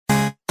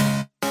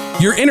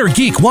Your inner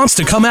geek wants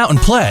to come out and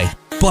play,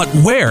 but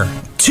where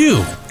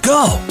to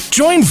go?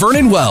 Join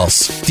Vernon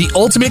Wells, the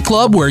ultimate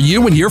club where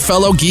you and your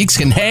fellow geeks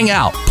can hang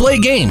out, play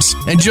games,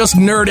 and just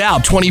nerd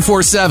out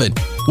 24/7.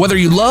 Whether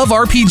you love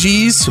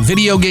RPGs,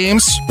 video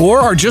games, or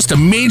are just a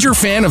major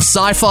fan of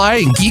sci-fi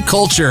and geek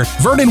culture,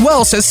 Vernon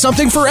Wells has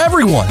something for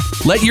everyone.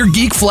 Let your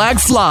geek flag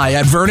fly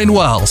at Vernon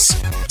Wells.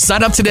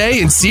 Sign up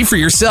today and see for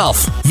yourself.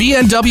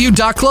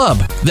 VNW.club.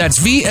 That's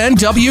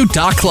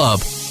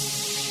VNW.club.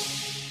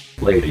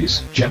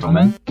 Ladies,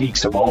 gentlemen,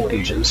 geeks of all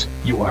ages,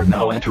 you are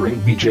now entering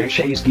BJ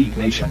Shea's Geek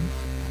Nation.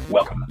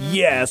 Welcome.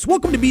 Yes,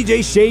 welcome to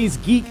BJ Shea's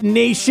Geek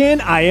Nation.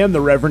 I am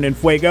the Reverend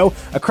Enfuego.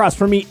 Across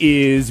from me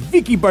is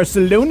Vicky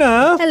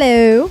Barcelona.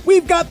 Hello.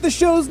 We've got the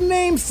show's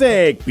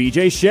namesake,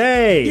 BJ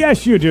Shea.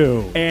 Yes, you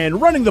do.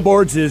 And running the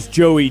boards is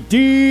Joey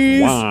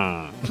Dees.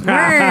 Wow.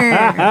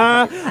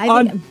 I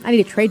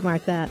need to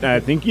trademark that.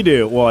 I think you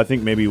do. Well, I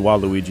think maybe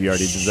Waluigi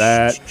already did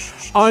that.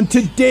 On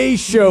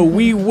today's show,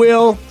 we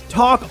will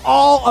talk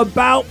all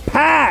about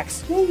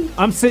PAX.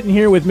 I'm sitting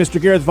here with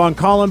Mr. Gareth von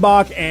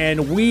Kallenbach,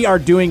 and we are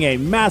doing a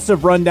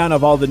massive rundown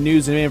of all the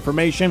news and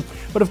information.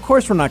 But of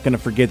course, we're not going to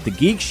forget the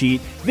Geek Sheet.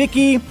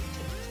 Vicky,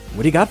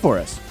 what do you got for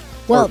us?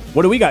 Well, or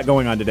what do we got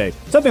going on today?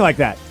 Something like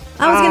that.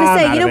 I was going to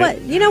say,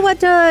 you know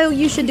what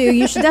you should do?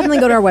 You should definitely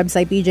go to our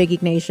website,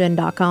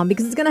 bjgeeknation.com,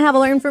 because it's going to have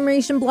all our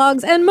information,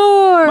 blogs, and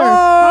more.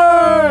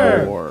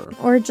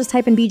 Or just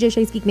type in BJ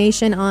Shea's Geek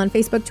Nation on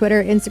Facebook,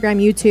 Twitter,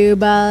 Instagram,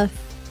 YouTube,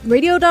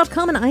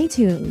 radio.com, and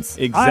iTunes.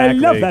 Exactly. I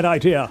love that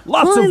idea.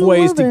 Lots of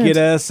ways to get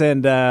us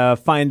and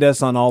find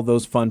us on all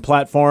those fun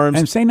platforms.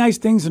 And say nice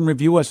things and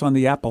review us on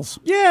the apples.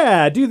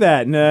 Yeah, do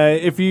that. And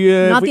if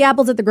you Not the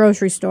apples at the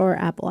grocery store,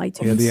 Apple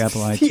iTunes. Yeah, the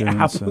Apple iTunes.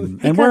 Apple.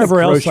 And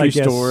wherever else, I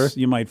guess, store.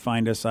 you might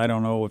find us. I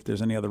don't know if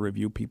there's any other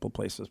review people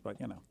places, but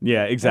you know.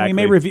 Yeah, exactly.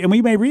 And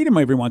we may read them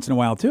every once in a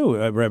while, too,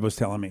 Rev was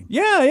telling me.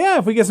 Yeah.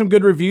 If we get some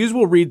good reviews,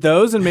 we'll read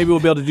those, and maybe we'll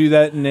be able to do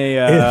that in a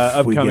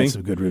upcoming. We get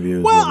some good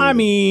reviews. Well, I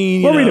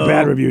mean, we'll read a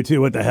bad review,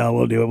 too. What the hell?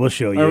 We'll do it. We'll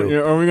show you.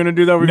 Are we going to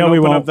do that? No, we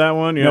open won't. Up that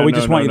one? Yeah, no, we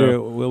just want you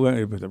to.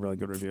 We'll put the really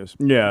good reviews.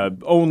 Yeah,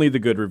 only the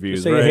good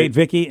reviews. Say right? you hate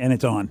Vicky, and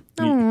it's on.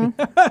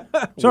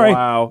 Sorry.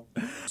 Wow.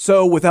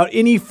 So, without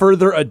any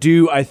further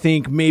ado, I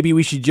think maybe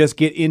we should just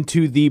get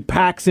into the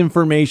PAX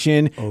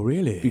information. Oh,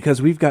 really?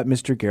 Because we've got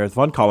Mr. Gareth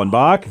von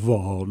Kallenbach.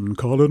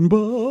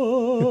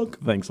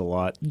 Thanks a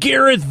lot.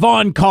 Gareth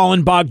von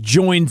Kallenbach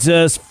joins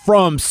us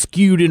from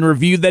Skewed in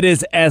Review. That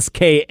is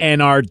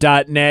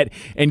sknr.net.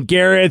 And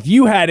Gareth,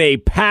 you had a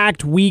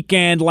packed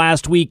weekend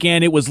last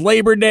weekend. It was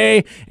Labor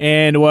Day,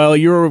 and well,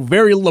 you're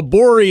very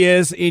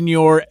laborious in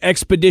your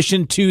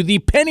expedition to the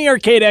Penny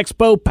Arcade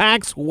Expo.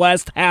 PAX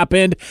West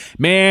happened.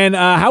 Man,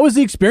 how was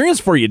the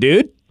experience for you,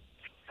 dude?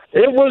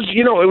 It was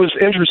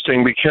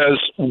interesting because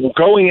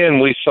going in,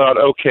 we thought,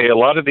 okay, a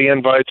lot of the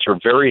invites are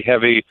very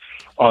heavy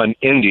on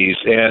indies,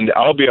 and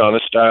I'll be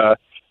honest,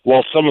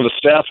 while some of the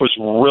staff was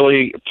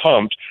really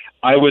pumped,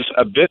 I was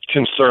a bit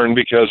concerned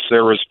because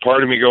there was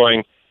part of me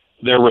going,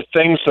 there were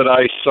things that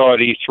I saw at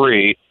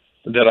E3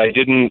 that I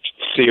didn't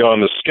see on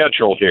the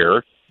schedule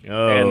here,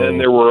 and then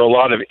there were a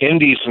lot of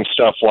indies and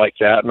stuff like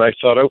that, and I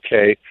thought,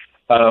 okay,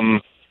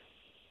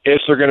 is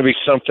there going to be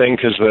something,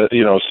 because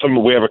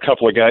we have a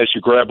couple of guys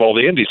who grab all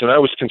the indies, and I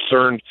was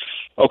concerned,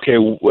 okay,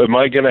 am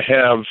I going to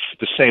have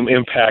the same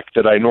impact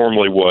that I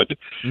normally would?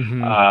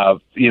 Mm-hmm.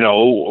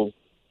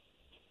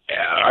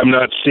 I'm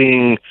not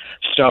seeing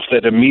stuff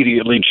that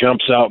immediately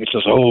jumps out and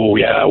says, oh,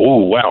 yeah, oh,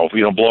 wow,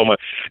 blow my...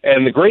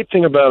 And the great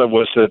thing about it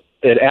was that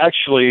it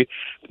actually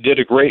did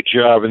a great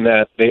job in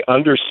that they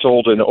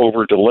undersold and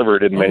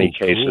over-delivered in many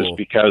cases,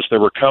 because there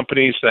were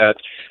companies that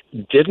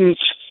didn't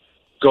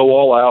go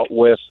all out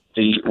with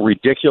the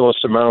ridiculous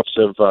amounts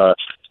of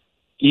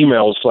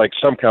emails like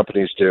some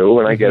companies do,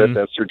 and I get it,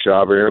 that's their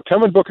job.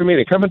 Come and book a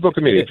meeting.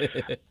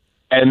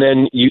 And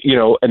then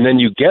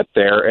you get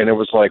there, and it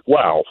was like,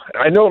 wow.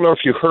 I don't know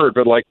if you heard,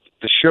 but like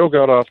the show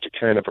got off to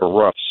kind of a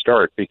rough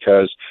start,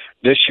 because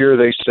this year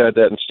they said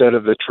that instead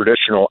of the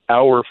traditional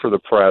hour for the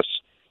press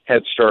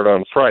head start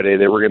on Friday,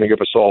 they were going to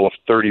give us all a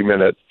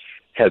 30-minute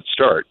head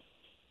start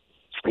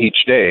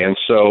each day. And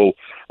so,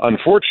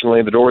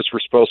 unfortunately, the doors were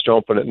supposed to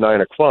open at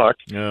 9 o'clock.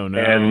 Oh, no.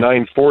 And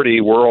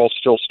 9:40, we're all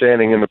still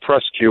standing in the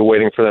press queue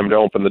waiting for them to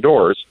open the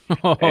doors.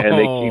 And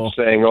they keep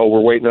saying, oh, we're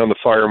waiting on the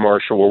fire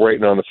marshal,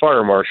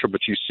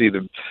 but you see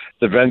the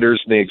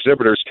vendors and the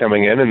exhibitors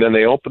coming in, and then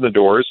they open the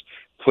doors,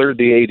 cleared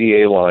the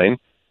ADA line,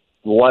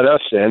 let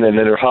us in, and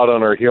then hot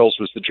on our heels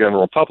was the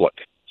general public.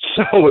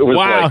 So it was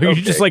wow, like, you're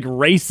okay. just like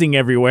racing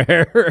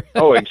everywhere.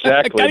 Oh,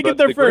 exactly. Gotta get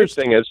there the first.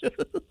 Great thing is,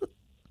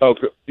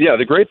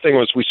 the great thing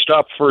was we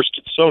stopped first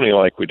at Sony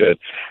like we did,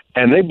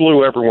 and they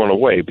blew everyone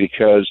away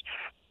because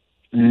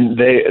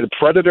the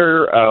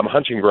Predator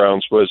Hunting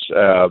Grounds was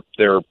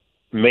their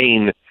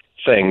main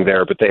thing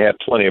there, but they had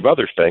plenty of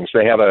other things.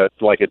 They had a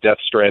Death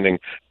Stranding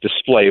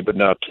display, but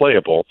not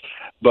playable.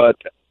 But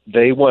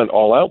they went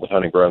all out with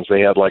hunting grounds.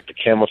 They had like the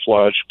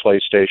camouflage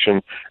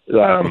PlayStation,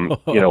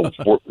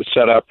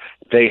 set up.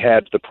 They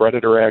had the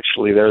Predator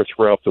actually there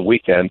throughout the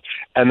weekend,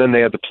 and then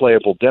they had the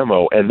playable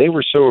demo. And they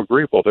were so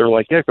agreeable. They're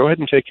like, "Yeah, go ahead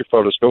and take your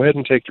photos. Go ahead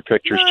and take your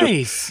pictures.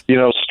 Nice.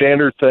 Just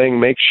standard thing.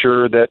 Make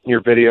sure that in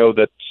your video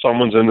that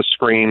someone's in the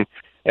screen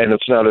and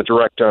it's not a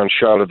direct on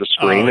shot of the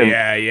screen." Oh, and,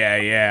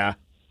 yeah.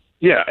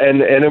 Yeah,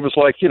 and it was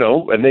like,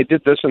 and they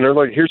did this, and they're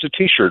like, "Here's a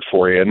T-shirt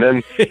for you." And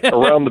then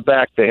around the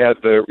back, they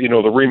had the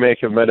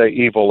remake of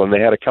Medieval, and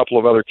they had a couple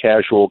of other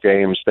casual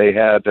games. They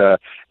had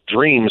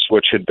Dreams,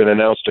 which had been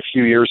announced a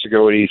few years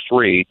ago at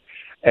E3,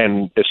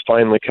 and is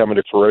finally coming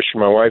to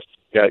fruition. My wife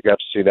got to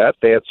see that.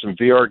 They had some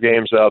VR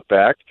games out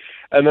back,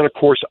 and then of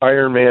course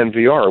Iron Man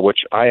VR,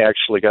 which I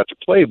actually got to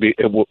play,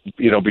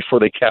 before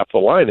they capped the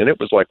line, and it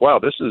was like, wow,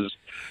 this is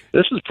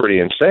pretty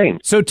insane.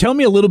 So tell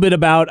me a little bit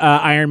about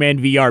Iron Man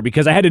VR,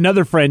 because I had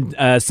another friend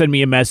send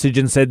me a message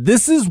and said,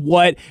 this is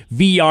what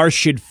VR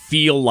should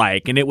feel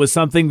like. And it was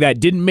something that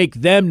didn't make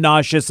them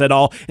nauseous at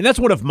all. And that's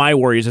one of my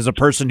worries as a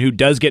person who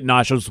does get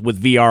nauseous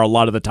with VR a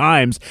lot of the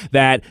times,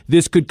 that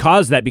this could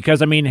cause that.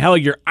 Because, I mean, hell,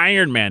 you're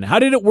Iron Man. How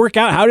did it work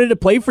out? How did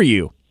it play for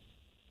you?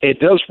 It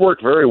does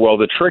work very well.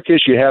 The trick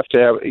is you have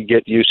to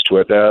get used to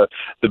it.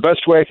 The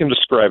best way I can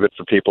describe it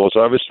for people is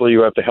obviously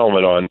you have the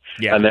helmet on,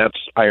 and that's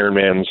Iron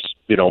Man's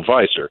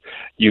visor.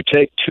 You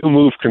take two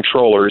Move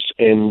controllers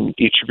in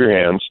each of your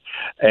hands,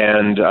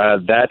 and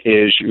that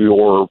is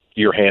your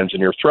hands and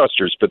your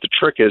thrusters. But the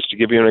trick is, to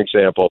give you an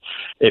example,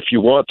 if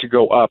you want to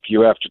go up,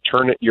 you have to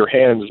turn your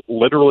hands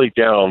literally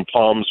down,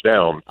 palms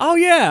down. Oh,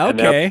 yeah, okay. And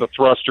that's the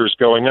thrusters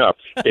going up.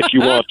 If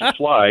you want to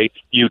fly,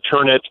 you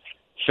turn it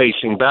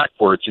facing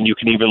backwards, and you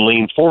can even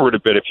lean forward a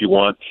bit if you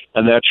want,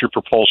 and that's your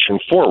propulsion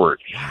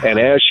forward. And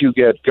as you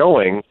get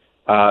going,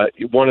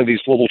 one of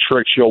these little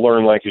tricks you'll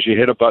learn, like as you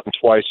hit a button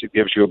twice, it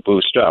gives you a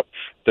boost up.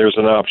 There's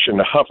an option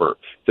to hover.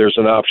 There's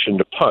an option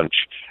to punch.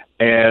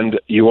 And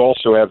you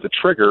also have the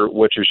trigger,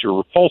 which is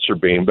your repulsor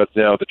beam. But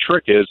now the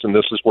trick is, and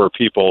this is where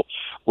people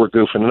were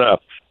goofing it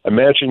up,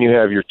 imagine you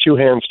have your two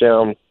hands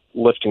down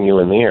lifting you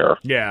in the air.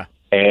 Yeah.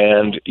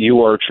 And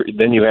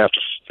then you have to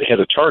hit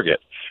a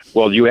target.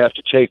 Well, you have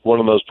to take one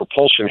of those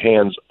propulsion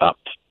hands up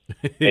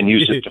and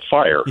use it to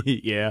fire.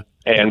 Yeah.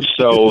 And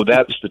so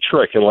that's the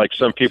trick. And like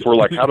some people are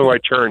like, how do I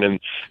turn?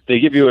 And they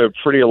give you a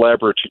pretty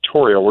elaborate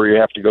tutorial where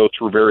you have to go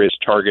through various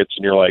targets,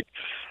 and you're like,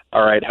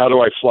 all right, how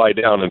do I fly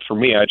down? And for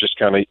me, I just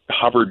kind of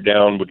hovered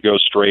down, would go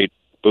straight,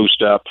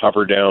 boost up,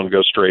 hover down,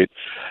 go straight.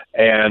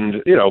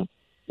 And,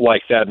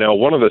 like that. Now,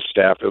 one of the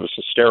staff, it was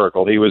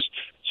hysterical. He was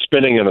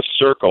spinning in a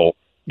circle,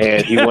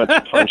 and he went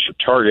to punch a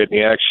target, and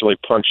he actually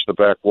punched the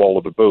back wall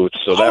of the booth.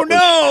 So that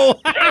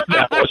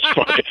that was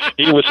funny.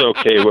 He was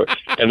okay with,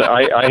 and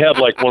I had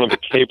like one of the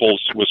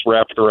cables was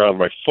wrapped around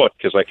my foot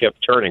because I kept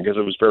turning because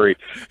it was very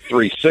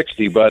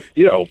 360. But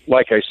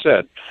like I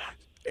said,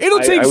 it'll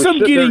take some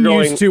getting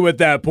used to at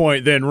that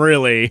point. Then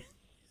really,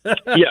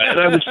 yeah. And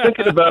I was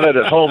thinking about it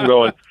at home,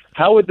 going,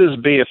 how would this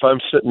be if I'm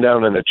sitting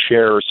down in a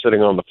chair or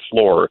sitting on the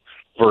floor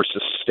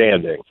versus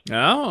standing?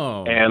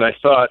 Oh. And I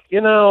thought,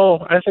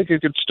 I think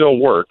it could still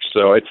work.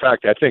 So, in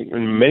fact, I think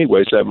in many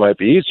ways that might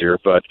be easier,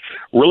 but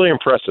really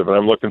impressive, and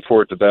I'm looking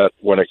forward to that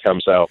when it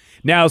comes out.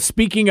 Now,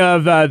 speaking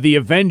of the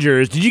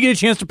Avengers, did you get a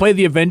chance to play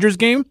the Avengers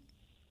game?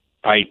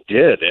 I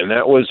did, and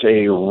that was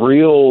a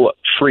real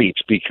treat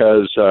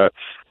because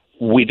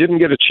we didn't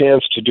get a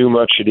chance to do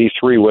much at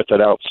E3 with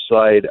it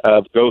outside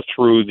of go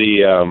through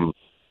the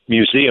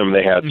museum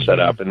they had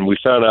set up, and we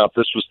found out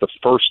this was the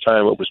first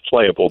time it was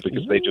playable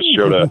because they just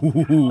showed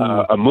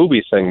a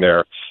movie thing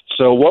there.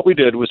 So what we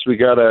did was we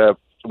got a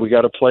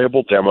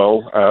playable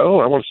demo.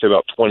 I want to say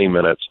about 20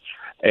 minutes,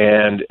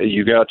 and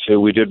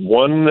we did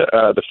one.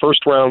 The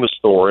first round was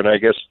Thor, and I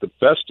guess the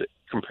best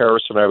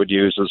comparison I would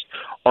use is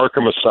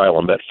Arkham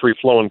Asylum, that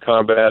free-flowing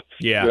combat.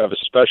 Yeah. You have a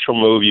special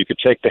move. You could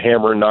take the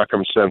hammer and knock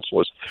them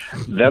senseless.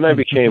 Then I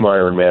became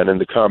Iron Man, and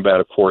the combat,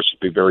 of course,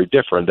 would be very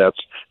different. That's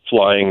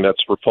flying,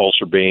 that's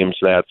repulsor beams,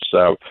 that's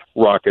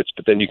rockets,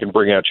 but then you can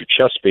bring out your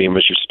chest beam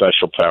as your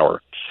special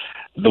power.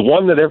 The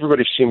one that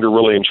everybody seemed to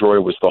really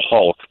enjoy was the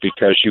Hulk,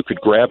 because you could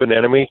grab an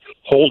enemy,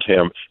 hold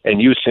him, and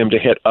use him to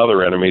hit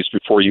other enemies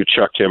before you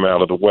chucked him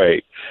out of the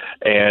way.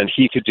 And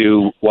he could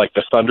do like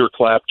the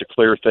thunderclap to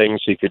clear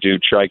things. He could do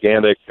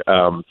gigantic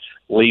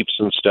leaps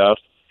and stuff.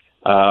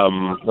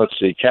 Let's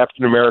see,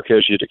 Captain America,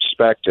 as you'd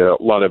expect, a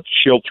lot of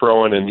shield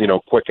throwing and,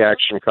 quick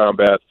action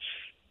combat.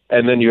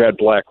 And then you had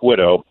Black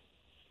Widow,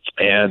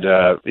 and,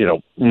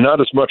 not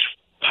as much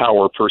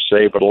power per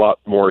se, but a lot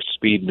more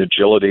speed and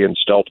agility and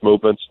stealth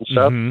movements and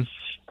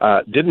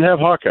stuff. Didn't have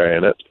Hawkeye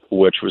in it,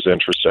 which was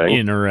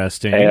interesting.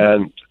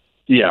 And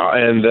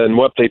and then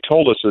what they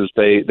told us is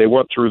they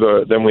went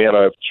through then we had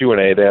a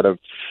Q&A. They had a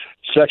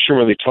section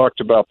where they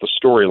talked about the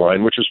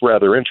storyline, which is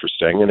rather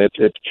interesting, and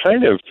it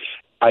kind of,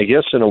 I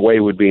guess in a way,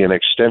 would be an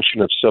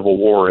extension of Civil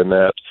War in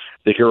that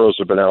the heroes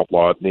have been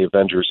outlawed and the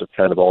Avengers have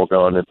kind of all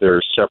gone in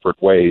their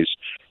separate ways,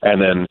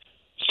 and then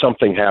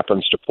something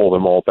happens to pull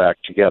them all back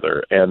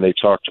together. And they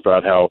talked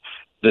about how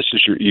this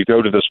is you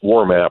go to this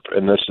war map,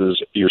 and this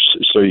is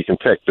so you can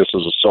pick, this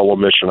is a solo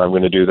mission, I'm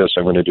going to do this,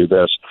 I'm going to do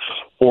this.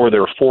 Or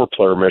there are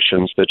 4-player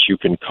missions that you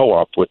can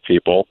co-op with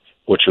people,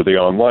 which are the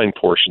online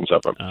portions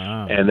of them.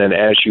 And then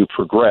as you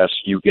progress,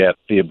 you get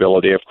the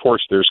ability, of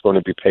course, there's going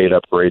to be paid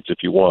upgrades if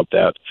you want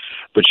that,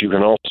 but you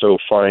can also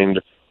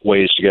find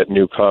ways to get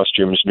new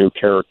costumes, new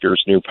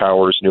characters, new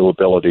powers, new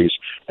abilities,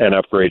 and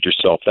upgrade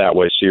yourself that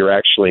way. So you're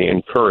actually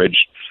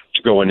encouraged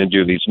to go in and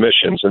do these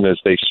missions. And as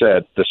they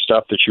said, the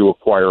stuff that you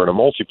acquire in a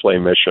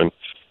multiplayer mission,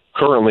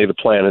 currently the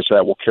plan is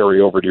that will carry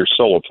over to your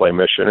solo play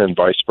mission and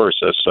vice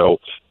versa. So,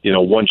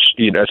 once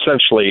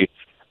essentially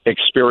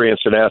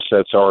experience and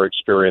assets are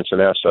experience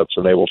and assets,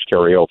 and they will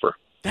carry over.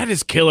 That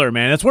is killer,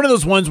 man. That's one of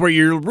those ones where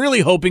you're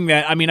really hoping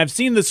that, I've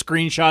seen the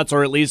screenshots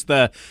or at least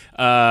a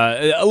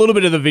little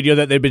bit of the video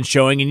that they've been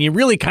showing, and you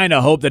really kind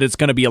of hope that it's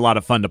going to be a lot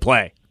of fun to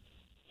play.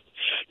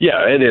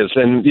 Yeah, it is.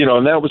 And,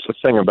 and that was the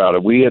thing about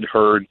it. We had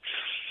heard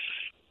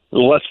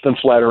less than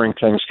flattering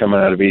things coming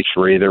out of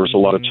E3. There was a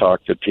lot of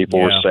talk that people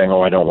were saying,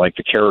 I don't like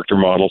the character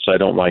models, I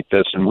don't like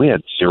this, and we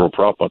had zero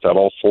problem with that.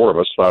 All 4 of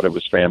us thought it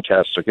was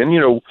fantastic. And,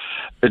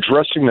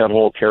 addressing that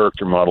whole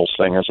character models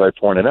thing, as I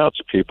pointed out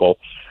to people,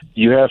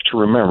 you have to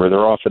remember there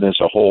often is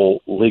a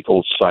whole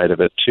legal side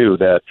of it, too,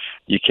 that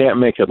you can't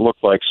make it look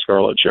like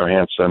Scarlett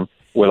Johansson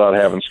without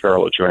having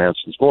Scarlett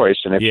Johansson's voice.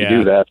 And if you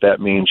do that, that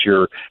means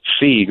your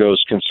fee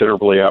goes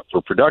considerably up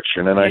for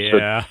production. And I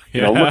said,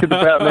 look at the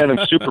Batman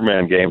and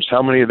Superman games.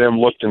 How many of them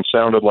looked and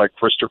sounded like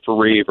Christopher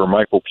Reeve or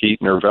Michael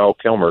Keaton or Val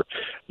Kilmer?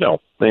 No.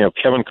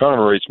 Kevin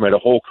Conroy's made a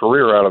whole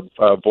career out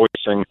of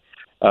voicing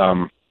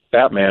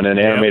Batman in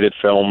animated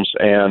films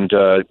and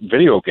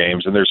video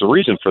games, and there's a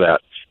reason for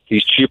that.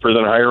 He's cheaper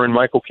than hiring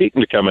Michael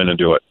Keaton to come in and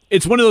do it.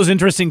 It's one of those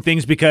interesting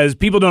things because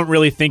people don't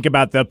really think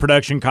about the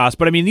production cost,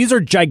 but these are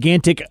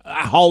gigantic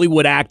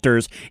Hollywood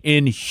actors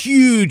in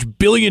huge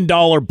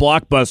billion-dollar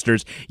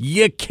blockbusters.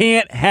 You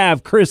can't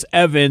have Chris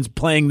Evans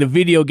playing the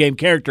video game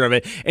character of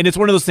it, and it's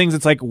one of those things.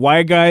 It's like,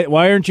 why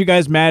aren't you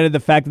guys mad at the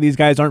fact that these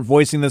guys aren't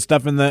voicing the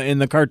stuff in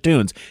the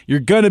cartoons? You're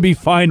gonna be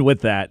fine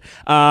with that.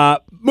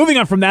 Moving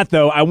on from that,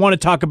 though, I want to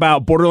talk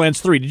about Borderlands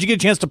 3. Did you get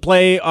a chance to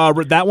play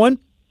that one?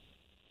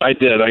 I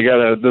did.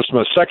 This is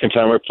my second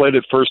time. I played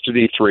it first at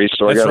E3,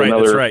 so I got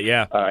another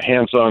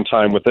hands-on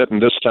time with it,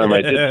 and this time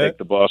I did take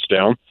the boss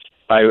down.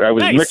 I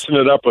was mixing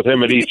it up with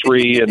him at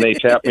E3, and they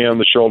tapped me on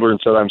the shoulder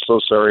and said, "I'm so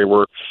sorry,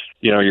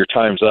 your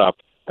time's up."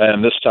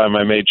 And this time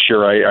I made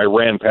sure I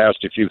ran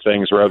past a few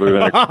things rather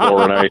than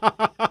explore, and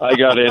I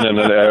got in and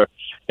there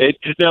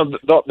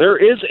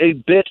is a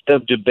bit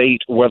of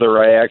debate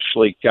whether I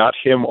actually got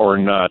him or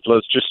not.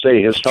 Let's just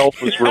say his health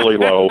was really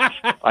low.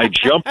 I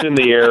jumped in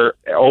the air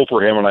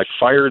over him and I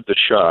fired the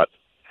shot,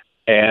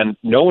 and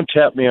no one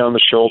tapped me on the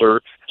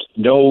shoulder,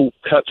 no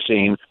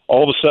cutscene.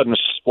 All of a sudden a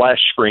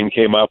splash screen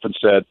came up and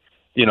said,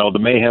 the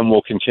mayhem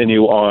will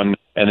continue on,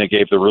 and they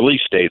gave the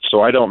release date.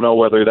 So I don't know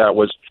whether that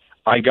was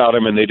I got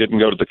him and they didn't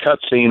go to the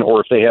cutscene,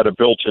 or if they had a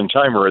built-in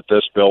timer at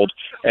this build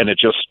and it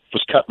just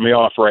was cutting me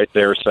off right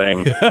there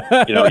saying,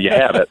 you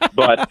have it.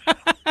 But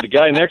the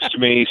guy next to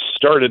me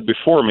started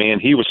before me and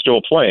he was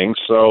still playing,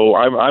 so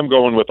I'm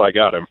going with I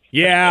got him.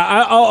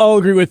 Yeah, I'll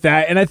agree with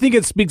that. And I think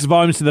it speaks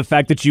volumes to the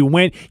fact that you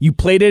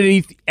played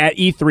it at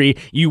E3,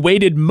 you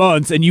waited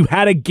months, and you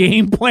had a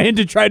game plan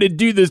to try to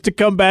do this to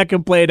come back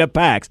and play it at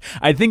PAX.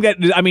 I think that,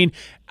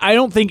 I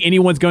don't think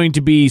anyone's going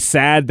to be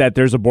sad that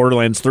there's a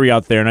Borderlands 3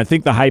 out there, and I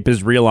think the hype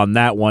is real on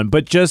that one.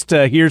 But just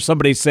to hear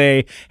somebody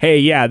say, hey,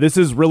 yeah, this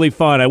is really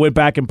fun, I went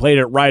back and played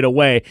it right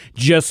away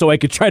just so I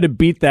could try to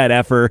beat that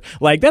effer,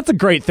 that's a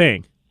great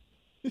thing.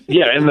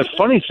 Yeah, and the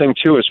funny thing,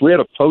 too, is we had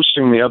a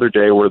posting the other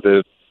day where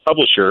the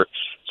publisher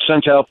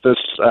sent out this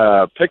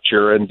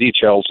picture and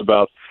details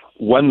about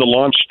when the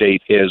launch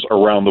date is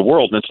around the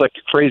world. And it's like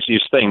the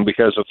craziest thing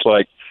because it's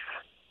like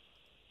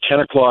 10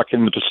 o'clock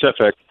in the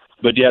Pacific,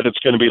 but yet it's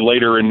going to be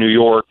later in New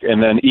York,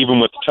 and then even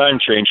with the time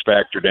change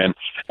factored in,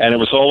 and it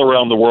was all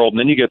around the world. And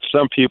then you get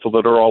some people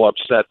that are all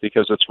upset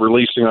because it's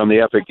releasing on the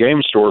Epic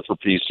Game Store for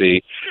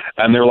PC,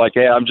 and they're like,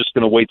 hey, I'm just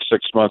going to wait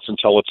 6 months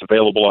until it's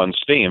available on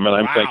Steam. And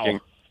I'm thinking,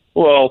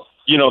 well,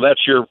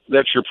 that's your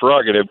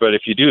prerogative, but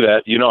if you do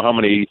that, you know how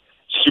many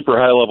super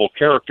high-level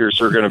characters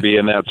are going to be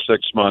in that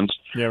 6 months,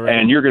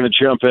 and you're going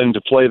to jump in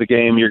to play the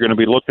game, you're going to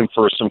be looking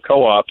for some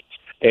co-op,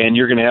 and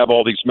you're going to have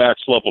all these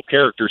max-level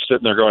characters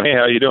sitting there going, hey,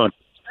 how you doing?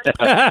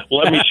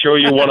 Let me show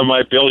you one of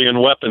my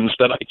billion weapons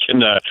that I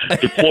can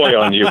deploy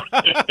on you.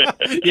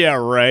 Yeah,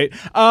 right.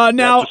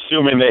 Now, that's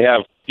assuming they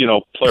have,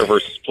 player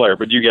versus player,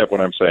 but you get what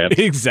I'm saying.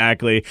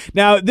 Exactly.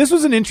 Now, this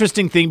was an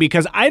interesting thing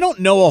because I don't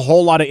know a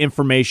whole lot of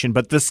information,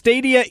 but the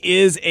Stadia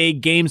is a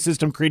game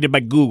system created by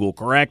Google,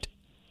 correct?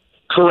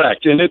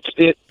 Correct, and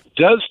it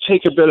does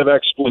take a bit of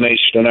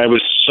explanation, and I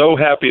was so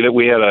happy that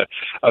we had a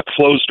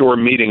closed-door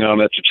meeting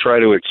on it to try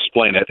to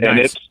explain it. Nice. And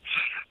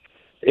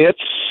it's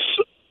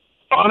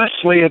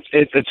honestly,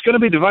 it's going to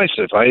be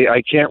divisive.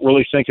 I can't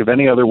really think of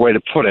any other way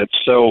to put it.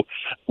 So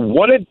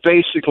what it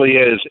basically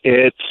is,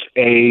 it's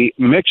a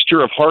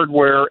mixture of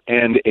hardware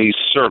and a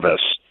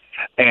service.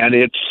 And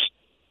it's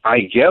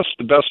I guess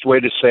the best way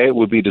to say it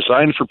would be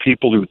designed for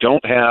people who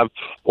don't have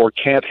or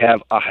can't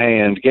have a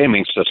high-end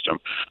gaming system.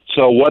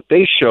 So what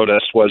they showed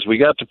us was we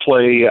got to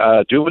play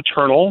Doom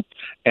Eternal,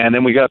 and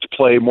then we got to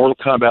play Mortal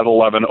Kombat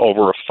 11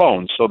 over a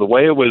phone. So the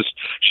way it was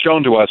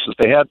shown to us is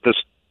they had this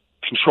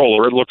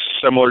controller. It looks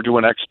similar to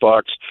an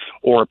Xbox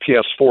or a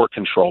PS4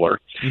 controller,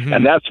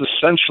 and that's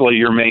essentially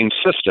your main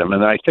system.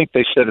 And I think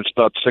they said it's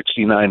about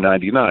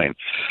 $69.99.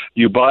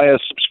 You buy a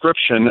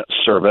subscription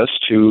service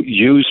to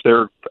use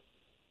their,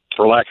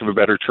 for lack of a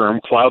better term,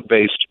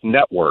 cloud-based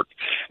network,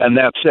 and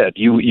that's it.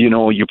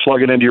 You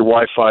plug it into your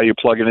Wi-Fi, you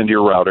plug it into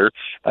your router.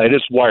 It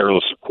is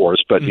wireless, of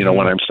course, but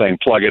when I'm saying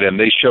plug it in,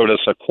 they showed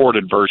us a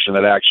corded version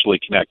that actually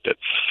connected.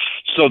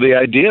 So the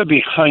idea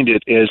behind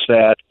it is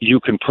that you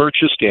can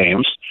purchase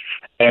games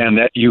and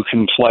that you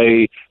can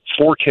play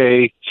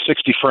 4K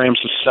 60 frames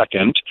a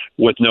second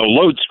with no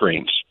load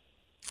screens.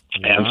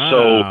 And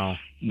so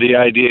the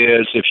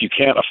idea is if you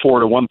can't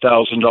afford a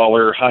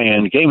 $1,000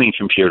 high-end gaming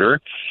computer,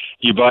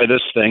 you buy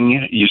this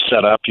thing, you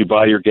set up, you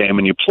buy your game,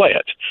 and you play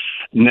it.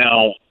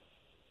 Now,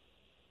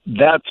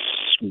 that's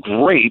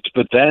great,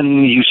 but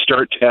then you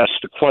start to ask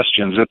the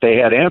questions that they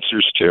had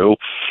answers to,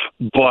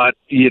 but,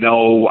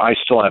 I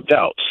still have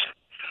doubts.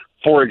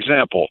 For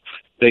example,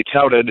 they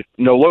touted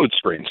no load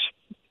screens.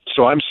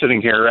 So I'm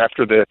sitting here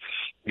after the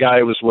guy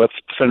I was with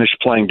finished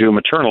playing Doom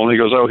Eternal, and he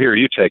goes, "Oh, here,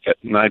 you take it."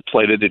 And I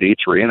played it at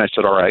E3, and I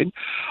said, "All right,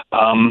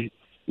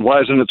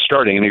 why isn't it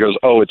starting?" And he goes,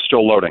 "Oh, it's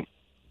still loading."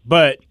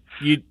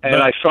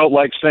 I felt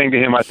like saying to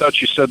him, "I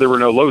thought you said there were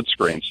no load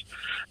screens."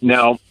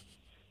 Now,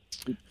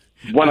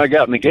 when I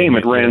got in the game,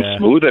 it ran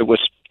smooth. It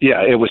was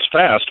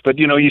fast. But,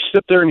 you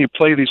sit there and you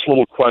play these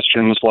little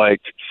questions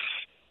like,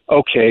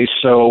 okay,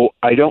 so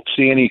I don't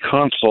see any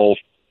console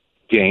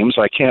games.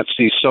 I can't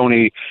see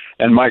Sony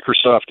and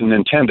Microsoft and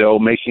Nintendo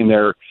making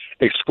their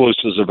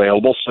exclusives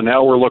available. So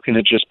now we're looking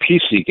at just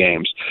PC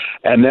games.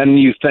 And then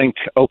you think,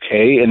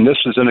 okay, and this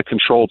is in a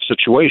controlled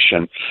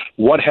situation.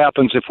 What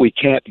happens if we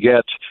can't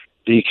get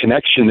the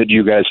connection that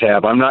you guys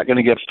have? I'm not going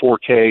to get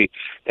 4K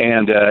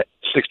and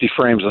 60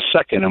 frames a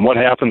second. And what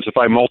happens if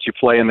I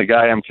multiplay and the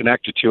guy I'm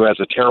connected to has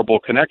a terrible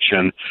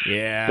connection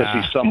because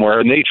he's somewhere?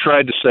 And they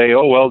tried to say,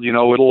 oh, well,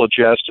 it'll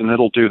adjust and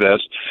it'll do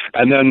this.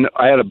 And then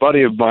I had a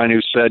buddy of mine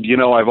who said,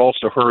 I've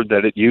also heard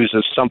that it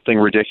uses something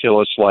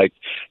ridiculous like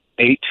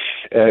 8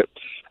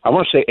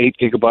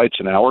 gigabytes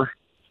an hour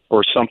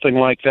or something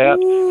like that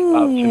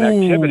of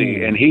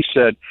connectivity. And he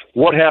said,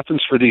 what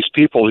happens for these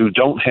people who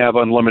don't have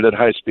unlimited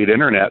high-speed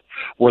internet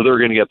where they're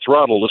going to get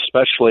throttled,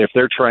 especially if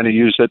they're trying to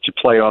use it to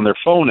play on their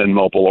phone and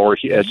mobile, or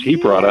as he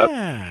brought up,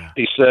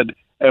 he said,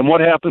 and what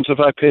happens if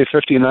I pay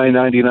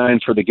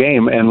 $59.99 for the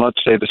game and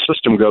let's say the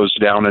system goes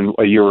down in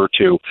a year or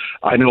two?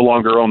 I no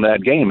longer own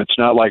that game. It's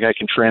not like I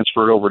can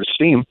transfer it over to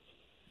Steam.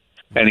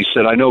 And he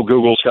said, I know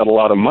Google's got a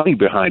lot of money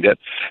behind it.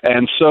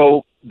 And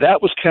so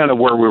that was kind of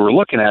where we were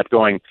looking at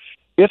going,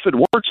 if it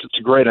works, it's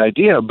a great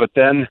idea. But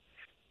then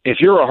if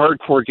you're a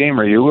hardcore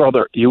gamer,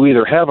 you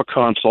either have a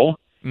console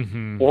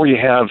or you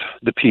have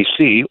the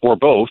PC or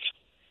both.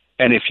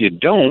 And if you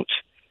don't,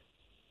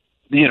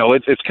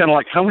 it's kind of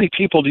like how many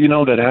people do you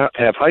know that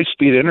have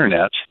high-speed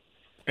internet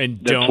and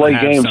that play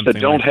games that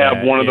don't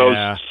have one of those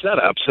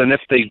setups? And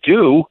if they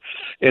do,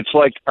 it's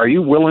like, are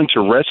you willing to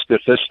risk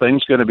that this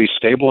thing's going to be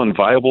stable and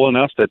viable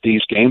enough that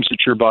these games that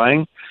you're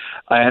buying?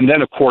 And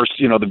then, of course,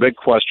 the big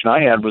question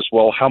I had was,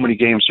 well, how many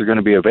games are going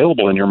to be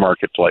available in your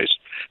marketplace?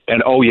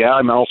 And,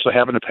 I'm also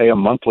having to pay a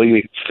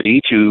monthly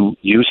fee to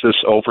use this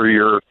over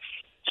your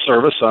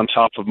service on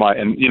top of my,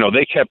 and,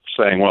 they kept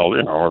saying,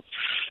 well,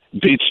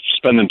 beats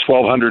spending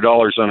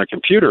 $1,200 on a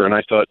computer. And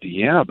I thought,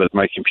 yeah, but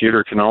my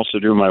computer can also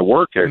do my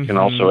work. I can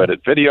also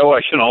edit video.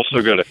 I can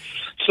also go to,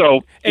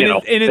 so,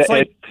 it's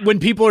like when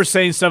people are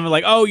saying something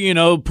like,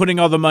 oh, putting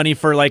all the money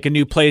for like a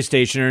new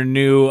PlayStation or a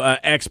new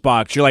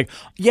Xbox, you're like,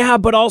 yeah,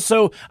 but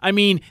also,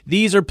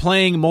 these are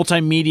playing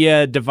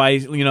multimedia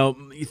device,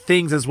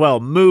 things as well,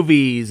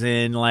 movies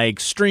and like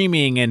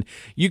streaming, and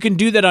you can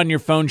do that on your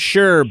phone,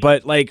 sure.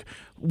 But like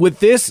with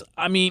this,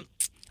 I'm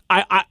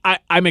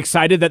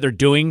excited that they're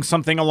doing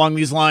something along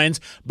these lines,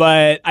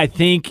 but I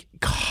think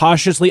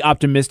cautiously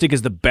optimistic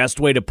is the best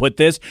way to put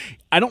this.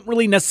 I don't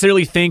really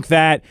necessarily think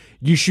that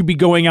you should be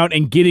going out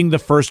and getting the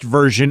first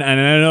version, and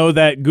I know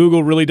that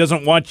Google really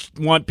doesn't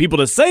want people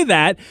to say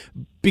that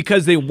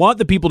because they want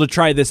the people to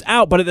try this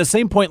out, but at the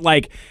same point,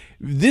 like,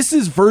 this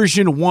is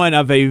version 1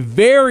 of a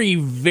very,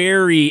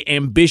 very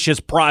ambitious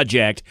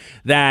project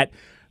that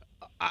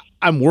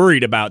I'm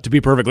worried about, to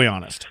be perfectly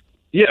honest.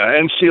 Yeah,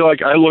 and see,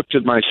 like, I looked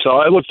at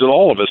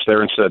all of us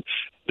there and said,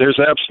 there's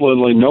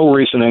absolutely no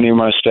reason any of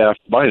my staff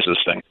buys this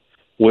thing.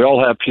 We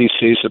all have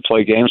PCs that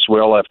play games. We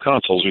all have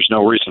consoles. There's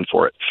no reason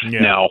for it.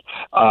 Yeah. Now,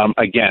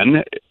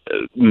 again,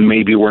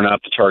 maybe we're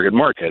not the target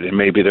market, and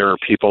maybe there are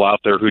people out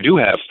there who do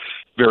have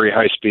very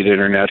high-speed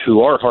internet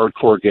who are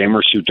hardcore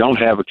gamers who don't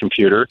have a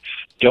computer,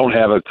 don't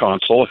have a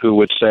console, who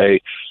would say,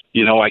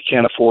 I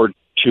can't afford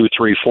 $200,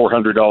 $300,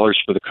 $400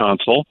 for the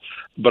console,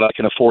 but I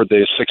can afford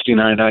the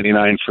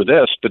 $69.99 for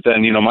this. But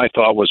then, my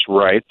thought was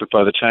right. But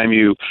by the time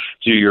you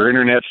do your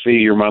internet fee,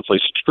 your monthly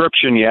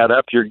subscription, you add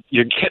up, you're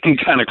getting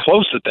kind of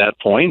close at that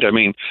point. I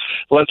mean,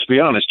 let's be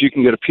honest. You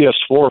can get a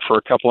PS4 for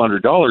a couple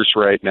 $100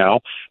 right now,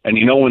 and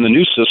when the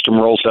new system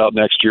rolls out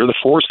next year, the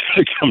 4's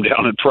going to come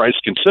down in price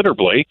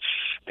considerably,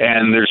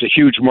 and there's a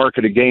huge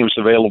market of games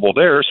available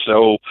there.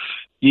 So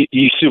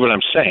you see what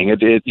I'm saying?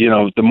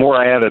 The more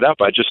I add it up,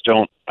 I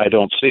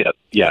don't see it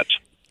yet.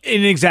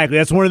 And exactly,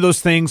 that's one of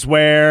those things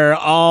where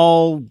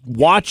I'll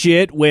watch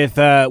it with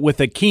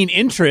a keen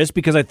interest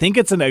because I think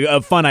it's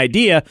a fun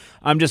idea.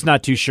 I'm just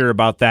not too sure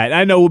about that.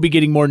 I know we'll be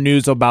getting more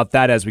news about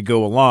that as we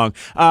go along.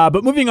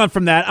 But moving on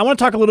from that, I want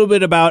to talk a little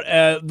bit about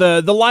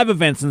the live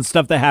events and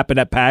stuff that happen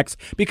at PAX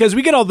because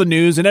we get all the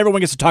news and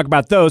everyone gets to talk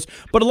about those.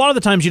 But a lot of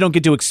the times you don't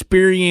get to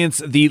experience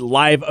the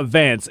live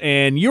events,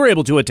 and you were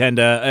able to attend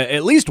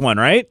at least one,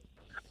 right?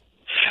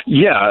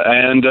 Yeah,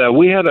 and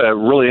we had a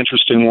really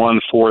interesting one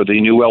for the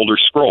new Elder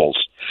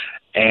Scrolls,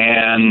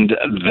 and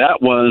that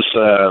was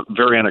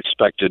very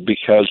unexpected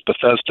because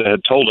Bethesda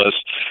had told us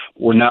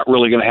we're not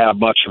really going to have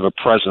much of a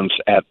presence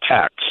at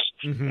PAX,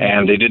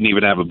 and they didn't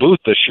even have a booth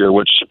this year,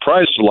 which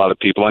surprised a lot of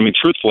people. I mean,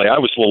 truthfully, I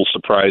was a little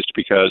surprised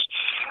because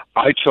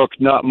I took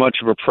not much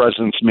of a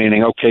presence,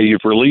 meaning, okay,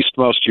 you've released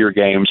most of your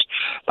games.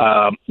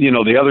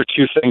 The other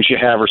two things you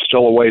have are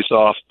still a ways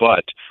off,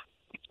 but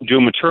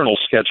Doom Eternal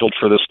scheduled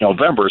for this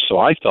November, so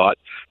I thought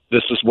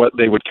this is what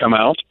they would come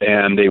out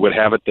and they would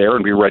have it there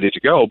and be ready to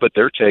go. But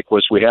their take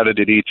was we had it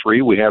at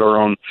E3, we had our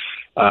own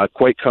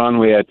QuakeCon,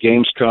 we had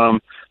Gamescom,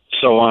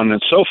 so on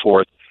and so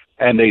forth,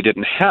 and they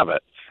didn't have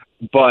it.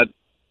 But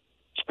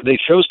they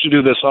chose to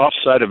do this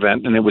off-site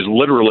event, and it was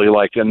literally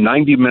like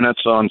 90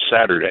 minutes on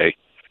Saturday.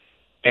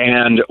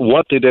 And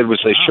what they did was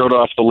they showed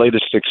off the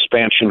latest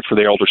expansion for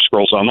the Elder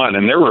Scrolls Online,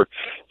 and there were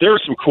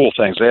some cool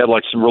things. They had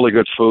like some really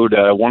good food.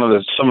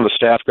 Some of the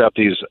staff got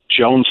these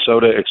Jones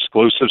Soda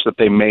exclusives that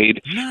they made.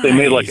 Nice. They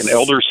made like an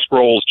Elder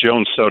Scrolls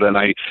Jones Soda, and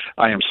I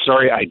am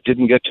sorry I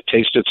didn't get to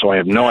taste it, so I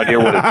have no idea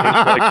what it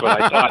tastes like.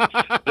 But I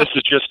thought this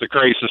is just the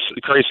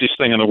craziest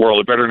thing in the world.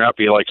 It better not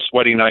be like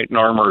Sweaty Knight in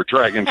Armor or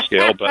Dragon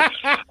Scale, but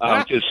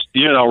because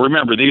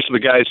remember these are the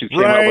guys who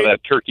came up with that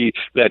turkey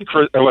that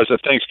was a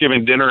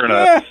Thanksgiving dinner in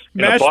a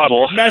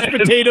bottle. Mashed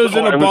potatoes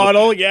in a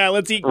bottle. Yeah,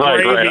 let's eat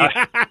gravy.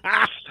 Right.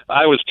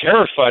 I was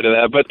terrified of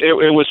that, but it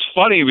was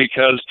funny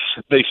because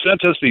they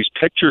sent us these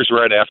pictures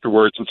right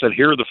afterwards and said,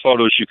 here are the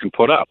photos you can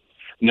put up.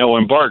 No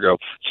embargo.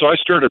 So I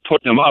started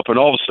putting them up, and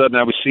all of a sudden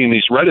I was seeing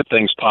these Reddit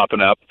things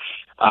popping up.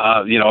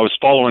 I was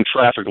following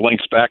traffic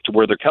links back to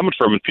where they're coming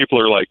from, and people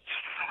are like,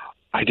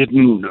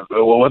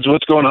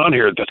 what's going on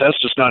here?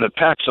 Bethesda's not at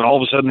PAX, and all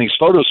of a sudden these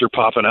photos are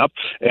popping up,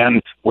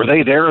 and were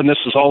they there, and this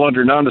is all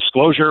under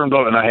non-disclosure? And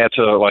I had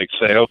to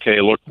say, okay,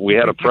 look, we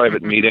had a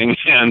private meeting,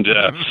 and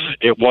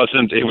it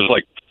was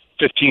like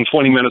 15,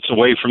 20 minutes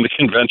away from the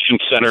convention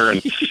center,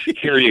 and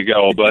here you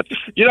go. But,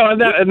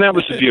 and that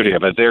was the beauty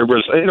of it. There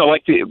was,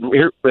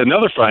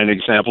 another fine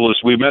example is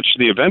we mentioned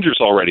the Avengers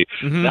already.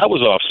 Mm-hmm. That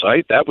was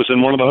off-site. That was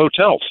in one of the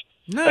hotels.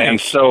 Nice.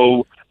 And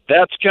so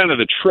that's kind of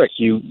the trick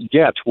you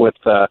get with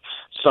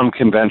some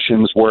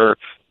conventions where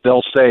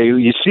they'll say,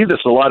 you see this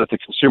a lot at the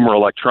Consumer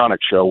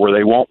Electronics Show, where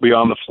they won't be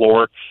on the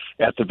floor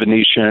at the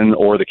Venetian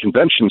or the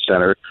convention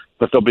center,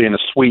 but they'll be in a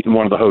suite in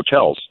one of the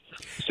hotels.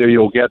 So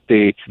you'll get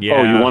you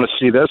want to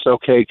see this?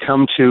 Okay,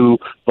 come to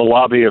the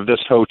lobby of this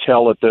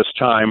hotel at this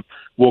time.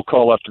 We'll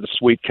call up to the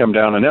suite, come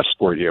down and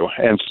escort you.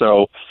 And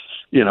so,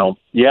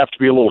 you have to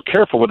be a little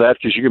careful with that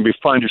because you can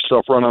find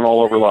yourself running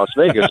all over Las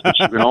Vegas, but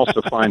you can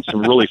also find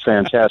some really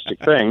fantastic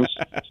things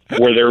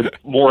where they're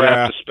more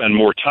apt to spend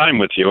more time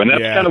with you. And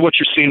that's kind of what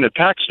you're seeing at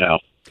PAX now.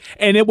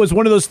 And it was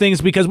one of those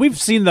things because we've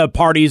seen the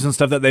parties and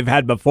stuff that they've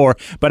had before,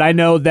 but I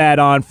know that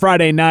on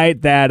Friday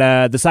night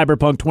that the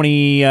Cyberpunk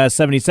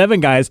 2077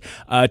 guys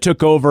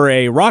took over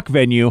a rock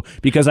venue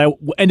because I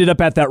ended up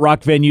at that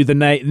rock venue the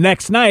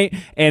next night,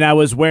 and I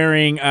was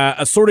wearing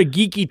a sort of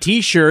geeky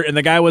T-shirt, and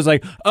the guy was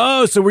like,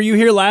 "Oh, so were you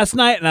here last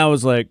night?" And I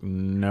was like,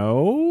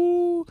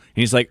 "No." And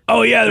he's like,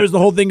 "Oh yeah, there's the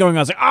whole thing going on."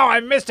 I was like, "Oh, I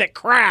missed it.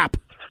 Crap."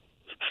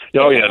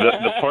 Oh yeah,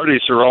 the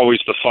parties are always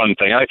the fun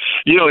thing.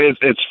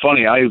 It's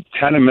funny. I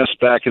kind of miss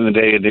back in the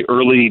day, in the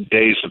early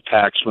days of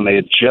PAX, when they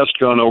had just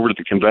gone over to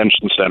the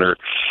convention center.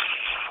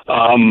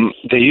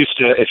 They used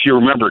to, if you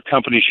remember,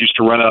 companies used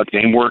to run out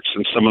GameWorks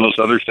and some of those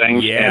other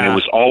things, and it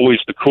was always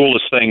the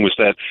coolest thing was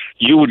that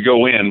you would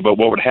go in, but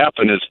what would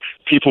happen is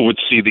people would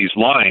see these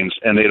lines,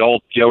 and they'd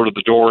all go to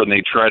the door, and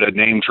they'd try to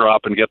name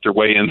drop and get their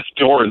way in the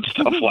door and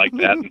stuff like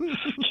that.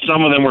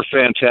 Some of them were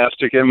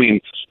fantastic. I mean,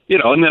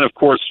 and then, of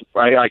course,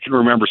 I can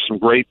remember some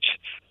great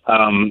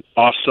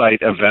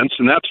off-site events,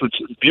 and that's what's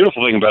the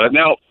beautiful thing about it.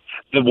 Now,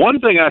 The one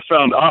thing I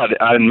found odd,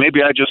 and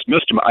maybe I just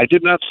missed him, I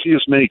did not see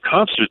as many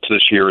concerts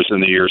this year as in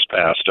the years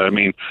past. I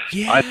mean,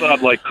 I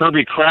thought like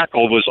Kirby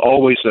Crackle was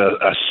always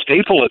a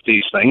staple at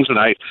these things, and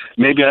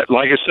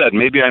like I said,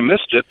 maybe I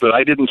missed it, but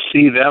I didn't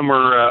see them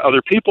or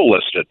other people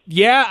listed.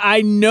 Yeah,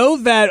 I know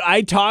that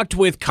I talked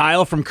with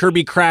Kyle from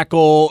Kirby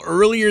Crackle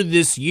earlier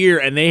this year,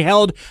 and they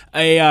held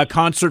a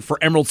concert for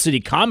Emerald City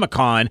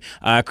Comic-Con.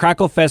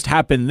 Crackle Fest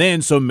happened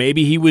then, so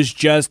maybe he's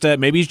just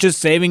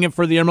saving it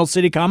for the Emerald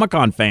City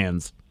Comic-Con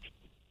fans.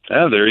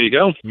 Yeah, there you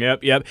go.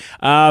 Yep.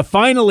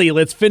 Finally,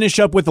 let's finish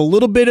up with a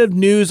little bit of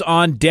news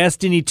on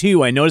Destiny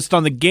 2. I noticed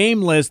on the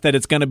game list that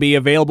it's going to be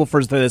available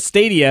for the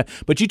Stadia,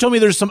 but you told me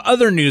there's some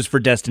other news for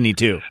Destiny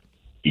 2.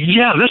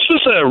 Yeah, this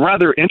was a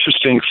rather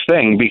interesting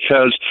thing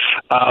because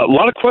a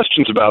lot of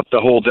questions about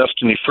the whole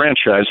Destiny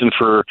franchise, and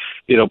for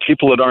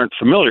people that aren't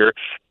familiar,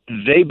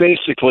 they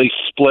basically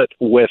split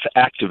with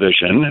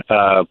Activision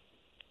a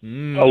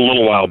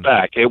little while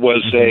back. It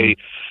was a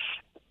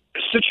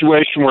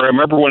situation where I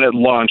remember when it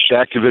launched,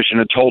 Activision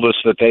had told us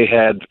that they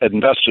had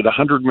invested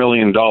 $100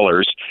 million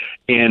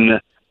in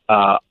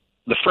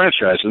the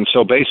franchise, and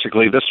so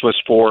basically this was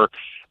for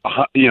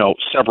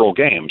several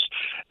games.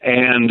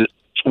 And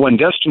when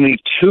Destiny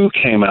 2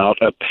 came out,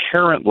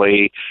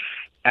 apparently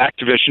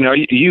Activision, now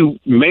you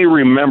may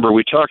remember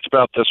we talked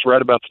about this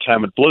right about the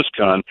time at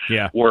BlizzCon,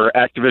 where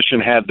Activision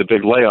had the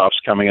big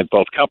layoffs coming at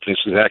both companies,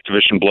 because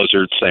Activision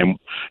Blizzard, same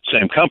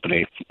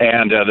company,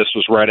 and this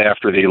was right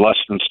after the less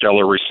than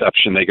stellar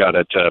reception they got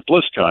at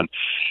BlizzCon.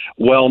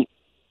 Well,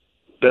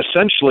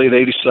 essentially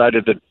they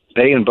decided that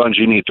they and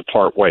Bungie need to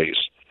part ways.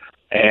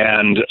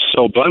 And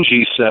so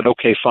Bungie said,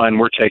 okay, fine,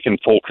 we're taking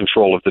full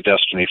control of the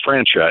Destiny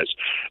franchise.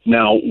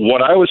 Now,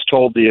 what I was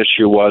told the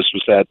issue was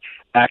that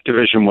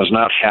Activision was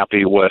not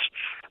happy with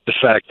the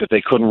fact that they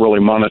couldn't really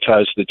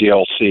monetize the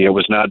DLC. It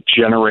was not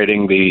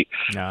generating the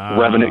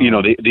revenue,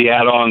 the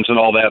add-ons and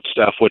all that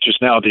stuff, which is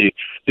now the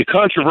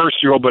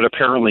controversial but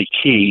apparently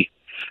key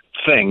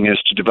thing, is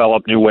to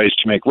develop new ways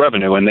to make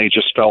revenue. And they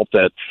just felt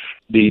that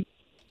the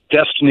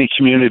Destiny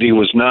community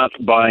was not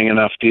buying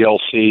enough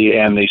DLC,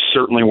 and they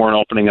certainly weren't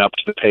opening up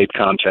to the paid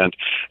content,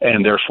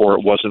 and therefore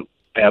it wasn't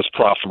as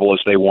profitable as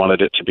they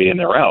wanted it to be, and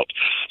they're out.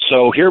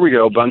 So here we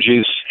go.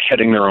 Bungie's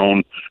heading their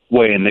own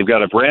way, and they've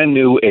got a brand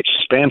new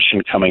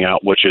expansion coming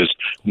out, which is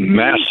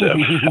massive.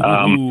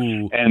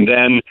 And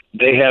then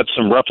they had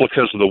some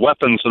replicas of the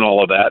weapons and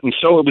all of that. And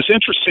so it was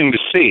interesting to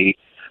see,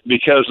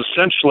 because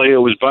essentially it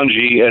was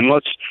Bungie, and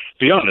let's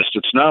be honest,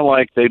 it's not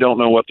like they don't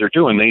know what they're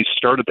doing. They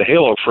started the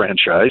Halo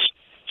franchise,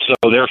 so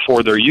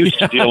therefore they're used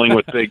to dealing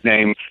with big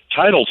name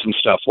titles and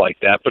stuff like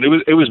that. But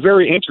it was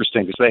very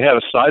interesting, because they had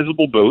a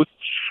sizable booth,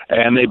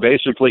 and they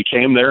basically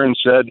came there and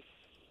said,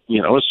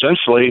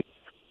 essentially,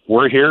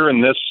 we're here,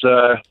 and this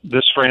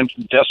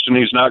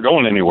Destiny's not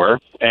going anywhere.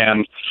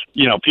 And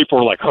people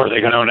were like, oh, are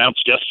they going to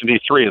announce Destiny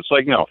 3? It's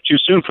like, no, too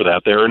soon for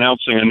that. They're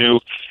announcing a new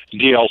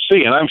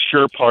DLC, and I'm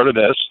sure part of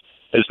this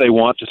is they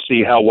want to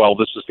see how well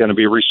this is going to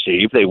be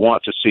received. They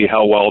want to see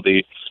how well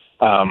the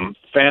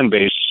fan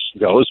base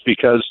goes,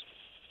 because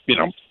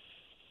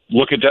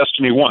look at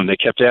Destiny 1. They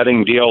kept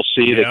adding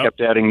DLC. They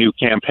kept adding new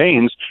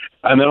campaigns.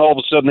 And then all of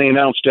a sudden they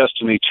announced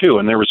Destiny 2.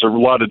 And there was a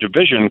lot of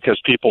division, because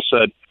people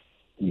said,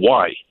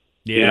 why?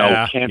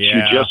 Couldn't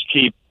you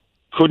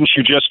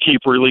just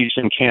keep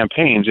releasing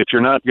campaigns? If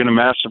you're not going to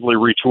massively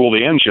retool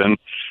the engine,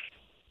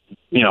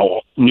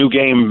 new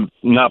game,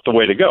 not the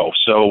way to go.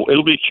 So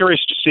it'll be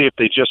curious to see if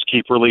they just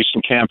keep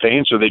releasing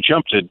campaigns or they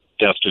jump to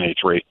Destiny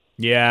 3.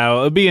 Yeah,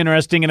 it'll be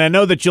interesting, and I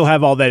know that you'll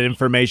have all that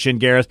information,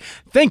 Gareth.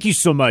 Thank you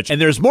so much. And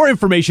there's more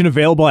information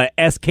available at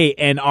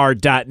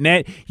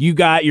sknr.net. You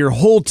got your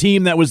whole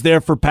team that was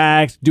there for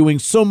PAX, doing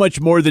so much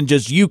more than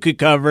just you could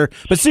cover.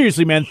 But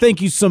seriously, man,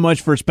 thank you so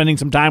much for spending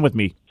some time with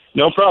me.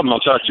 No problem. I'll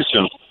talk to you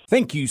soon.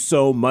 Thank you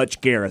so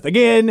much, Gareth.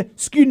 Again,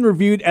 Skewed and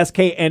Reviewed,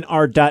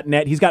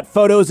 sknr.net. He's got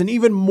photos and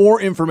even more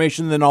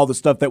information than all the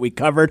stuff that we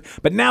covered.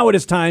 But now it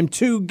is time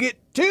to get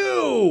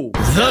to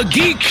The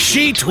Geek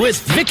Sheet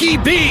with Vicky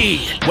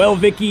B. Well,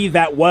 Vicky,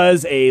 that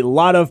was a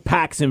lot of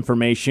PAX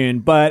information,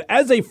 but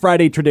as a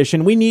Friday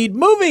tradition, we need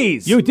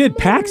movies. You did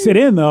PAX it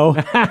in, though.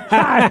 Wait,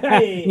 I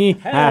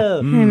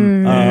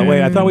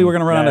thought we were going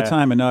to run out of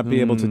time and not be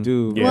able to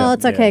do... Well,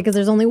 it's okay, because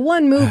there's only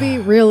one movie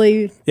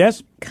really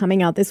yes?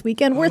 coming out this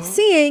weekend worth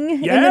seeing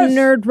in the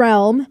nerd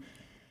realm.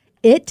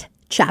 It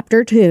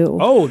Chapter 2.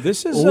 Oh,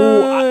 this is,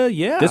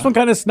 This one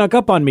kind of snuck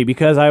up on me,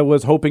 because I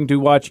was hoping to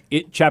watch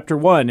It Chapter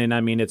 1, and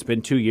I mean, it's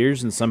been 2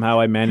 years, and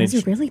somehow I managed...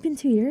 Has it really been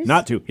 2 years?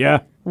 Not to,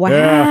 yeah. Wow.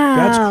 Yeah,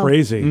 that's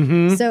crazy.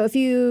 Mm-hmm. So if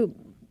you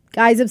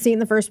guys have seen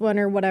the first one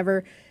or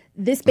whatever,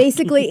 this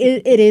basically,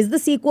 it is the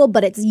sequel,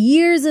 but it's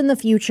years in the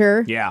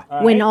future. Yeah.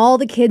 When all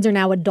the kids are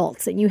now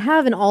adults. And you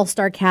have an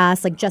all-star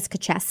cast like Jessica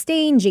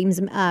Chastain,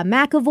 James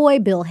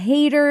McAvoy, Bill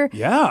Hader.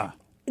 Yeah.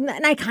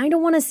 And I kind of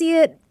want to see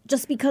it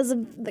just because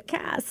of the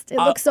cast. It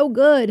looks so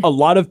good. A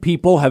lot of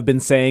people have been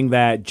saying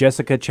that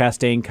Jessica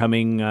Chastain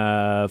coming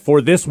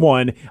for this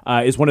one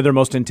is one of their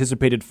most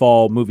anticipated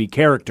fall movie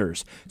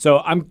characters. So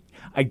I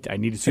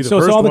need to see the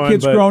first one. So all the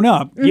kids grown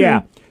up.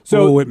 Yeah.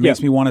 So it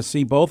makes me want to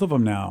see both of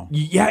them now.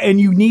 Yeah, and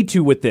you need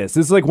to with this.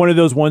 This is like one of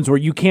those ones where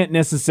you can't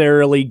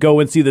necessarily go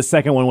and see the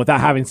second one without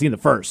having seen the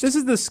first. This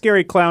is the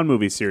Scary Clown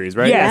movie series,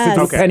 right? Yes,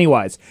 it's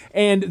Pennywise.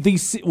 And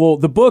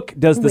the book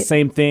does the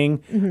same thing,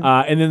 Mm-hmm.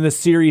 and then the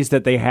series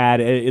that they had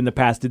in the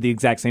past did the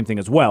exact same thing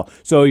as well.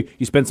 So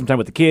you spend some time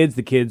with the kids.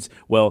 The kids,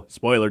 well,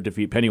 spoiler,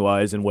 defeat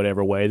Pennywise in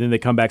whatever way. Then they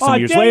come back some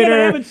years later. I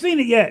haven't seen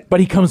it yet. But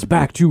he comes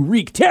back to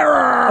wreak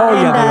terror. Oh,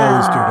 yeah, they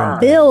always do, don't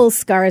they? Bill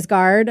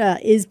Skarsgård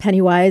is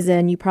Pennywise,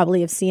 and you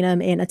probably have seen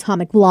him in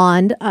Atomic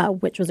Blonde,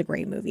 which was a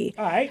great movie.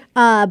 All right.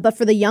 But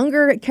for the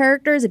younger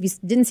characters, if you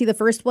didn't see the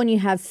first one, you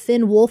have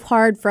Finn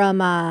Wolfhard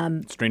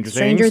from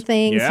Stranger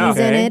Things. Yeah, he's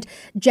in it.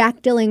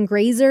 Jack Dylan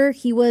Grazer,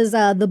 he was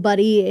the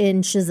buddy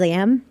in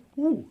Shazam.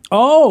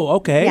 Oh,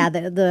 okay. Yeah,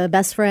 the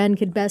best friend,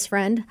 kid best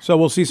friend. So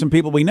we'll see some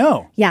people we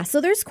know. Yeah, so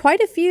there's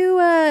quite a few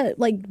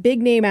like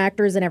big name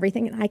actors and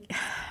everything.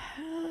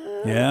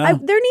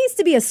 And there needs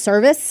to be a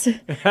service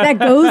that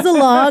goes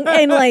along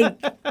and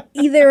like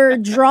either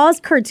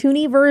draws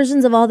cartoony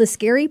versions of all the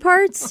scary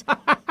parts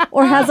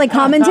or has like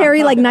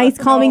commentary, like nice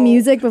calming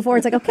music before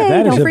it's like, okay,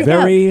 That don't is a freak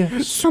very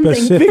out.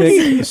 specific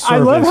service. I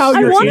love how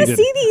I want to see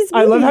these movies.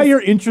 I love how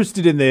you're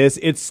interested in this.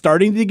 It's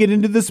starting to get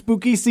into the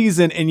spooky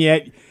season, and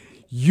yet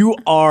you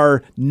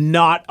are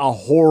not a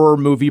horror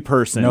movie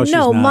person. No, she's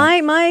not.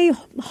 my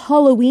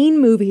Halloween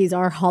movies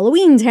are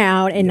Halloween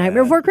Town and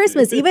Nightmare Before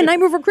Christmas. Even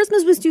Nightmare Before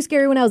Christmas was too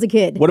scary when I was a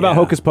kid. What about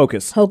Hocus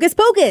Pocus? Hocus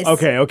Pocus.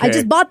 Okay. I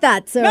just bought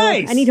that, so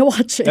Nice. I need to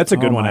watch it. That's a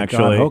good one, my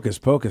actually. God, Hocus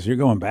Pocus, you're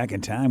going back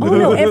in time. With Oh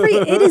no! it.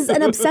 It is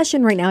an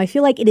obsession right now. I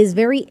feel like it is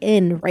very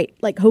in, right?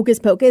 Like Hocus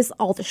Pocus,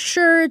 all the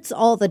shirts,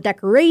 all the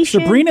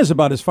decoration. Sabrina's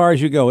about as far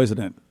as you go, isn't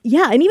it?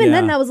 Yeah, and even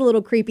then that was a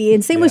little creepy.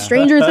 And same with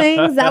Stranger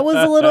Things, that was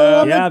a little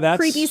on the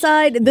creepy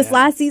side. This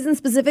last season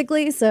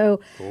specifically. So,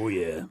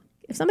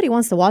 if somebody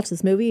wants to watch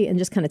this movie and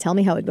just kind of tell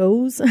me how it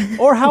goes,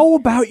 Or how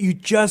about you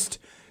just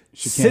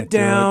sit can't do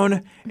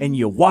down and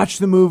you watch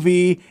the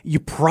movie? You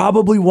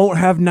probably won't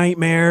have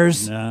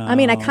nightmares. I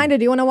mean, I kind of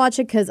do want to watch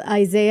it because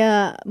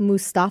Isaiah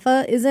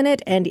Mustafa is in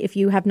it, and if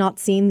you have not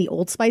seen the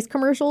Old Spice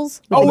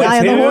commercials, with the guy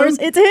on the horse,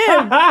 it's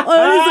him.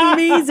 Oh, it's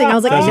amazing. I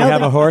was like, Does he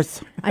have a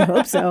horse? I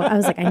hope so. I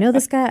was like, I know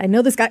this guy.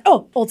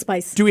 Oh, Old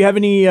Spice. Do we have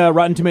any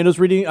Rotten Tomatoes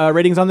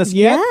ratings on this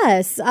yet?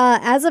 Yes.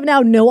 As of now,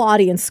 no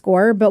audience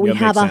score, but we Yeah,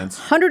 have makes sense.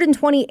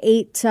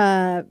 128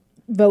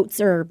 votes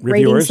or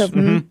Reviewers?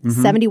 ratings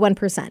of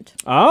 71%.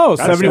 Oh,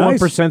 That's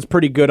 71% is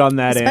pretty good on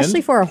that Especially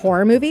end. for a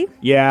horror movie.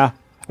 Yeah.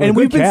 Well, And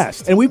good we've been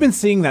cast. and we've been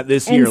seeing that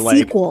this And year, like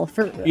sequel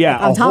for on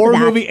on top horror of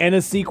that. movie and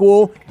a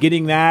sequel.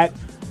 Getting that,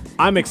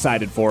 I'm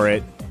excited for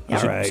it. I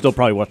should right. still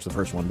probably watch the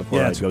first one before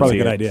Yeah, I it's go probably see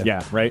a good it. idea.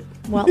 Yeah, right.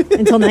 Well,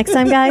 until next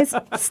time, guys,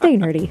 stay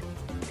nerdy.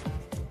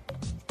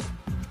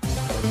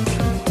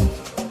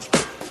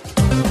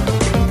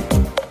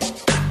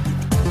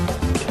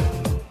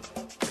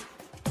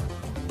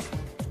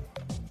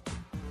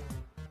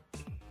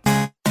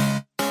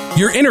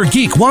 Your inner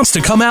geek wants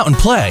to come out and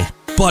play,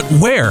 but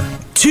where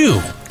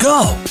to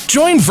go?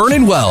 Join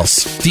Vernon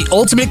Wells, the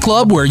ultimate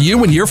club where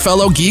you and your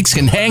fellow geeks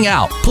can hang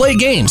out, play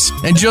games,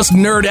 and just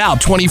nerd out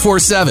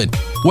 24/7.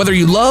 Whether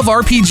you love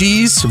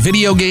RPGs,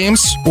 video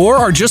games, or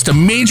are just a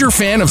major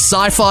fan of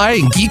sci-fi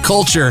and geek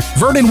culture,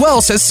 Vernon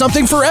Wells has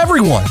something for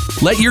everyone.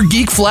 Let your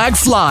geek flag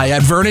fly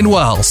at Vernon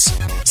Wells.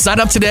 Sign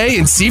up today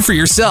and see for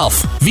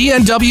yourself.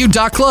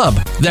 VNW.club.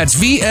 That's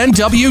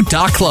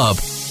VNW.club.